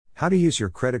How to use your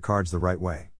credit cards the right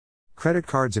way. Credit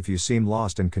cards. If you seem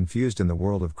lost and confused in the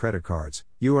world of credit cards,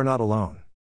 you are not alone.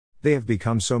 They have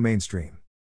become so mainstream,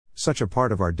 such a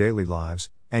part of our daily lives,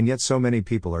 and yet so many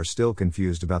people are still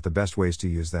confused about the best ways to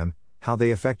use them, how they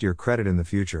affect your credit in the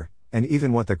future, and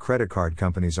even what the credit card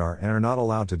companies are and are not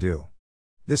allowed to do.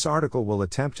 This article will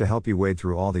attempt to help you wade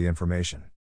through all the information.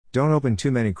 Don't open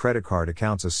too many credit card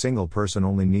accounts. A single person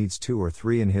only needs 2 or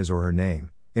 3 in his or her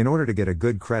name, in order to get a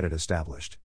good credit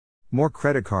established. More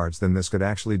credit cards than this could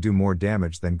actually do more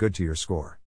damage than good to your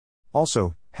score.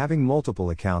 Also, having multiple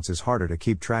accounts is harder to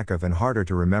keep track of and harder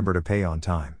to remember to pay on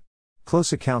time.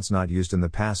 Close accounts not used in the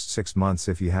past 6 months.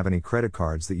 If you have any credit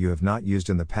cards that you have not used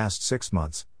in the past 6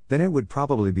 months, then it would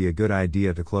probably be a good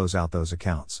idea to close out those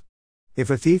accounts. If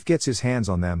a thief gets his hands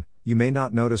on them, you may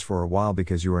not notice for a while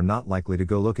because you are not likely to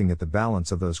go looking at the balance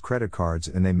of those credit cards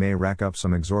and they may rack up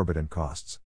some exorbitant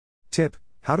costs. Tip: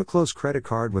 how to close credit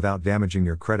card without damaging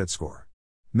your credit score.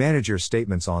 Manage your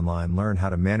statements online. Learn how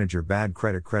to manage your bad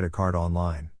credit card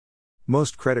online.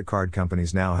 Most credit card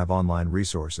companies now have online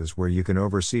resources where you can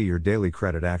oversee your daily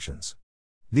credit actions.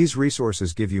 These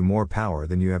resources give you more power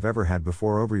than you have ever had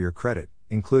before over your credit,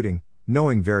 including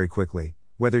knowing very quickly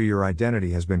whether your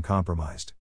identity has been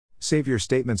compromised. Save your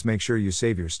statements. Make sure you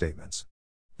save your statements.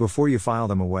 Before you file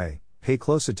them away, pay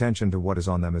close attention to what is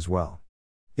on them as well.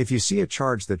 If you see a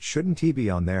charge that shouldn't be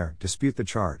on there, dispute the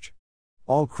charge.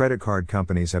 All credit card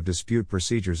companies have dispute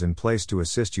procedures in place to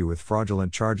assist you with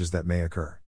fraudulent charges that may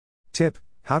occur. Tip: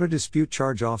 how to dispute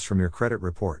charge-offs from your credit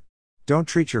report. Don't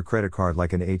treat your credit card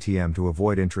like an ATM to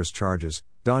avoid interest charges.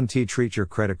 Don't treat your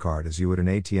credit card as you would an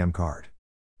ATM card.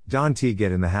 Don't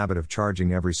get in the habit of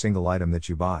charging every single item that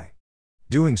you buy.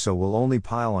 Doing so will only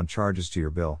pile on charges to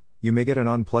your bill. You may get an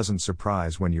unpleasant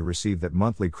surprise when you receive that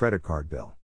monthly credit card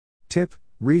bill. Tip: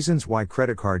 reasons why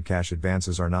credit card cash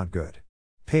advances are not good.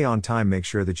 Pay on time. Make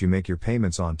sure that you make your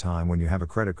payments on time when you have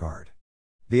a credit card.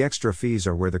 The extra fees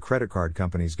are where the credit card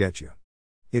companies get you.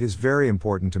 It is very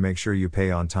important to make sure you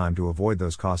pay on time to avoid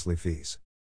those costly fees.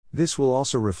 This will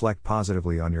also reflect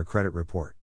positively on your credit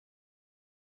report.